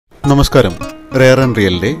നമസ്കാരം.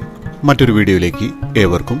 rareandrealന്റെ മറ്റൊരു വീഡിയോയിലേക്ക്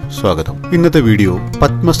ഏവർക്കും സ്വാഗതം. ഇന്നത്തെ വീഡിയോ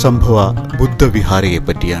പത്മസംഭവ ബുദ്ധവിഹാരയെ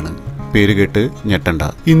പറ്റിയാണ്. പേരുകേട്ട് ഞെട്ടണ്ട.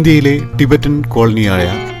 ഇന്ത്യയിലെ ടിബറ്റൻ കോളനിയായ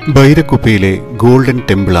ബൈലക്കുപ്പയിലെ ഗോൾഡൻ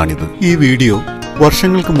ടെമ്പിളാണിത്. ഈ വീഡിയോ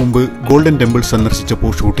വർഷങ്ങൾക്ക് മുമ്പ് ഗോൾഡൻ ടെമ്പിൾ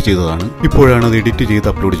സന്ദർശിച്ചപ്പോൾ ഷൂട്ട് ചെയ്തതാണ്. ഇപ്പോഴാണ് അത് എഡിറ്റ് ചെയ്ത്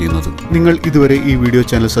അപ്ലോഡ് ചെയ്യുന്നത്. നിങ്ങൾ ഇതുവരെ ഈ വീഡിയോ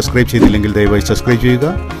ചാനൽ സബ്സ്ക്രൈബ് ചെയ്തില്ലെങ്കിൽ ദയവായി സബ്സ്ക്രൈബ്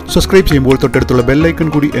ചെയ്യുക. സബ്സ്ക്രൈബ് ചെയ്യുമ്പോൾ തൊട്ടടുത്തുള്ള ബെല്ലൈക്കൺ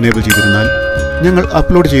കൂടി എനേബിൾ ചെയ്തിരുന്നാൽ ഞങ്ങൾ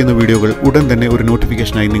അപ്ലോഡ് ചെയ്യുന്ന വീഡിയോകൾ ഉടൻ തന്നെ ഒരു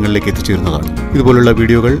നോട്ടിഫിക്കേഷനായി നിങ്ങളിലേക്ക് എത്തിച്ചേരുന്നതാണ്. ഇതുപോലുള്ള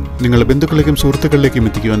വീഡിയോകൾ നിങ്ങളുടെ ബന്ധുക്കളിലേക്കും സുഹൃത്തുക്കളിലേക്കും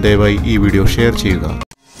എത്തിക്കുവാൻ ദയവായി ഈ വീഡിയോ ഷെയർ ചെയ്യുക.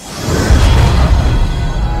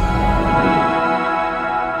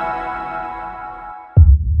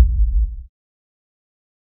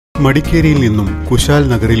 മടിക്കേരിയിൽ നിന്നും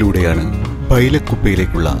കുശാൽനഗറിലൂടെയാണ്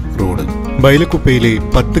ബൈലക്കുപ്പയിലേക്കുള്ള റോഡ്. ബൈലക്കുപ്പയിലെ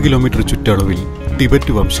 10 കിലോമീറ്റർ ചുറ്റളവിൽ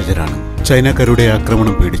ടിബറ്റ് വംശജരാണ്. ചൈനക്കാരുടെ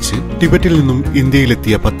ആക്രമണം പേടിച്ച് ടിബറ്റിൽ നിന്നും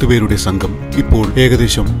ഇന്ത്യയിലെത്തിയ 10 പേരുടെ സംഘം ഇപ്പോൾ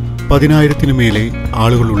ഏകദേശം 10,000 മേലെ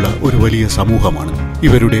ആളുകളുള്ള ഒരു വലിയ സമൂഹമാണ്.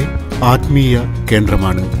 ഇവരുടെ ആത്മീയ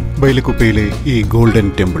കേന്ദ്രമാണ് ബൈലക്കുപ്പയിലെ ഈ ഗോൾഡൻ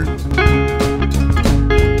ടെമ്പിൾ.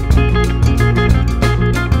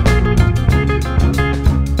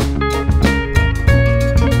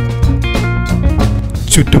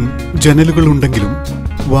 ചുറ്റും ജനലുകളുണ്ടെങ്കിലും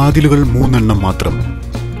വാതിലുകൾ 3 എണ്ണം മാത്രം.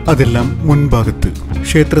 അതെല്ലാം മുൻഭാഗത്ത്.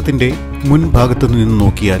 ക്ഷേത്രത്തിന്റെ മുൻഭാഗത്തു നിന്ന്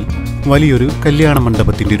നോക്കിയാൽ വലിയൊരു കല്യാണ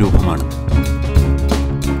മണ്ഡപത്തിന്റെ രൂപമാണ്.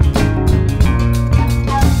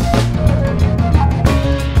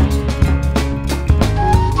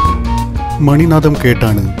 മണിനാദം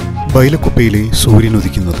കേട്ടാണ് ബൈലക്കുപ്പയിലെ സൂര്യൻ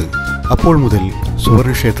ഉദിക്കുന്നത്. അപ്പോൾ മുതൽ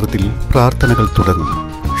സുവർണക്ഷേത്രത്തിൽ പ്രാർത്ഥനകൾ തുടങ്ങും.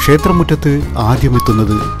 ക്ഷേത്രമുറ്റത്ത്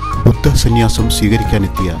ആദ്യമെത്തുന്നത് ബുദ്ധ സന്യാസം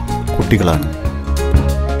സ്വീകരിക്കാനെത്തിയ കുട്ടികളാണ്.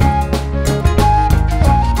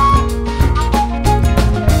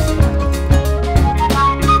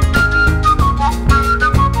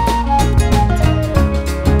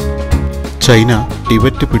 ചൈന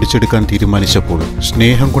ടിബറ്റ് പിടിച്ചെടുക്കാൻ തീരുമാനിച്ചപ്പോൾ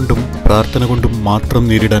സ്നേഹം കൊണ്ടും പ്രാർത്ഥന കൊണ്ടും മാത്രം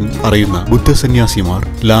നേരിടാൻ അറിയുന്ന ബുദ്ധസന്യാസിമാർ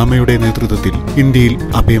ലാമയുടെ നേതൃത്വത്തിൽ ഇന്ത്യയിൽ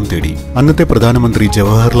അഭയം തേടി. അന്നത്തെ പ്രധാനമന്ത്രി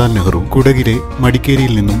ജവഹർലാൽ നെഹ്റു കുടകിലെ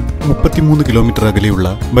മടിക്കേരിയിൽ നിന്നും 33 കിലോമീറ്റർ അകലെയുള്ള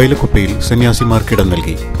ബൈലക്കുപ്പയിൽ സന്യാസിമാർക്കിടം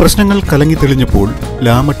നൽകി. പ്രശ്നങ്ങൾ കലങ്ങി തെളിഞ്ഞപ്പോൾ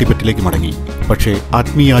ലാമ ടിബറ്റിലേക്ക് മടങ്ങി. പക്ഷേ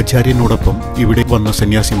ആത്മീയാചാര്യനോടൊപ്പം ഇവിടെ വന്ന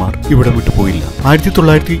സന്യാസിമാർ ഇവിടം വിട്ടുപോയില്ല.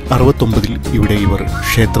 1969 ഇവിടെ ഇവർ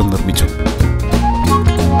ക്ഷേത്രം നിർമ്മിച്ചു.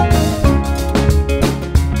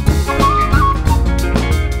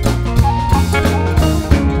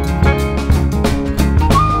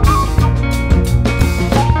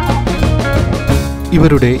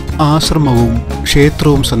 ഇവരുടെ ആശ്രമവും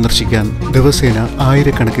ക്ഷേത്രവും സന്ദർശിക്കാൻ ദിവസേന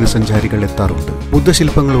ആയിരക്കണക്കിന് സഞ്ചാരികൾ എത്താറുണ്ട്.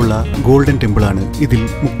 ബുദ്ധശില്പങ്ങളുള്ള ഗോൾഡൻ ടെമ്പിളാണ് ഇതിൽ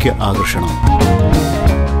മുഖ്യ ആകർഷണം.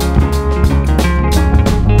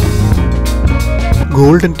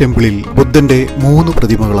 ഗോൾഡൻ ടെമ്പിളിൽ ബുദ്ധന്റെ 3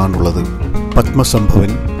 പ്രതിമകളാണുള്ളത്.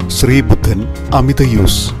 പത്മസംഭവൻ, ശ്രീബുദ്ധൻ,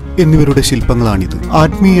 അമിതയൂസ് എന്നിവരുടെ ശില്പങ്ങളാണിത്.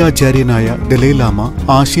 ആത്മീയാചാര്യനായ ദലൈലാമ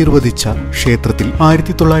ആശീർവദിച്ച ക്ഷേത്രത്തിൽ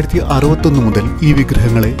 1961 മുതൽ ഈ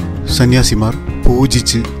വിഗ്രഹങ്ങളെ സന്യാസിമാർ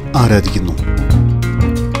പൂജിച്ച് ആരാധിക്കുന്നു.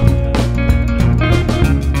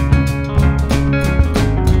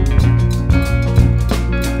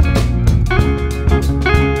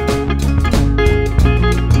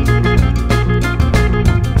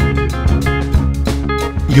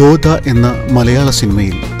 യോധ എന്ന മലയാള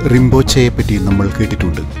സിനിമയിൽ റിംബോച്ചയെപ്പറ്റി നമ്മൾ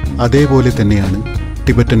കേട്ടിട്ടുണ്ട്. അതേപോലെ തന്നെയാണ്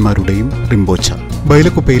ടിബറ്റന്മാരുടെയും റിംബോച്ച.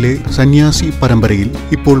 ബൈലക്കുപ്പയിലെ സന്യാസി പരമ്പരയിൽ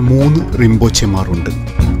ഇപ്പോൾ 3 റിംബോച്ചമാരുണ്ട്.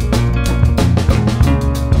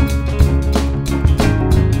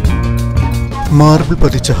 മാർബിൾ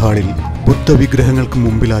പതിച്ച ഹാളിൽ ബുദ്ധവിഗ്രഹങ്ങൾക്ക്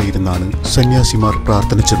മുമ്പിലായിരുന്നാണ് സന്യാസിമാർ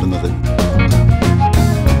പ്രാർത്ഥന ചൊല്ലുന്നത്.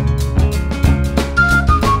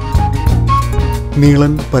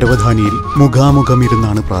 നീളൻ പരവധാനിയിൽ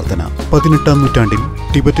മുഖാമുഖമിരുന്നാണ് പ്രാർത്ഥന. 18-ാം നൂറ്റാണ്ടിൽ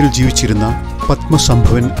ടിബറ്റിൽ ജീവിച്ചിരുന്ന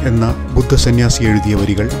പത്മസംഭവൻ എന്ന ബുദ്ധസന്യാസി എഴുതിയ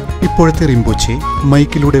വരികൾ ഇപ്പോഴത്തെ റിംബോച്ചെ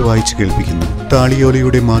മൈക്കിലൂടെ വായിച്ചു കേൾപ്പിക്കുന്നു.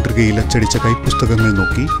 താളിയോലയുടെ മാതൃകയിൽ അച്ചടിച്ച കൈപ്പുസ്തകങ്ങൾ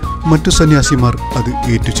നോക്കി മറ്റു സന്യാസിമാർ അത്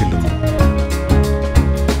ഏറ്റുചൊല്ലുന്നു.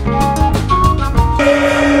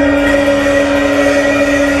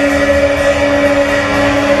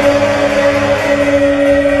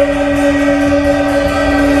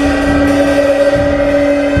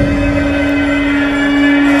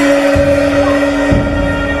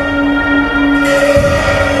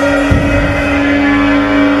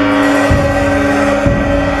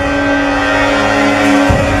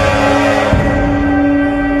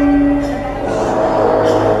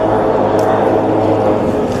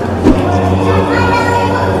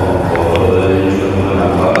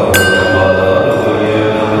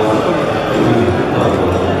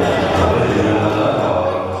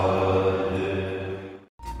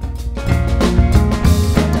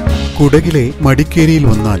 കുടകിലെ മടിക്കേരിയിൽ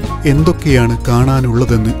വന്നാൽ എന്തൊക്കെയാണ്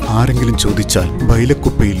കാണാനുള്ളതെന്ന് ആരെങ്കിലും ചോദിച്ചാൽ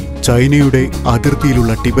ബൈലക്കുപ്പയിൽ ചൈനയുടെ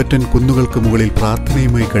അതിർത്തിയിലുള്ള ടിബറ്റൻ കുന്നുകൾക്ക് മുകളിൽ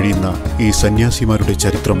പ്രാർത്ഥനയുമായി കഴിയുന്ന ഈ സന്യാസിമാരുടെ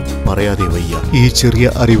ചരിത്രം പറയാതെ വയ്യ. ഈ ചെറിയ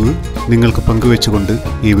അറിവ് നിങ്ങൾക്ക് പങ്കുവെച്ചുകൊണ്ട്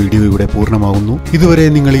ഈ വീഡിയോ ഇവിടെ പൂർണ്ണമാകുന്നു. ഇതുവരെ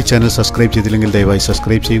നിങ്ങൾ ഈ ചാനൽ സബ്സ്ക്രൈബ് ചെയ്തില്ലെങ്കിൽ ദയവായി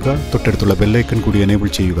സബ്സ്ക്രൈബ് ചെയ്യുക. തൊട്ടടുത്തുള്ള ബെല്ലൈക്കൺ കൂടി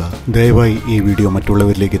എനേബിൾ ചെയ്യുക. ദയവായി ഈ വീഡിയോ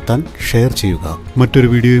മറ്റുള്ളവരിലേക്ക് എത്താൻ ഷെയർ ചെയ്യുക. മറ്റൊരു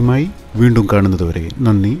വീഡിയോയുമായി വീണ്ടും കാണുന്നതുവരെ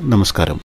നന്ദി, നമസ്കാരം.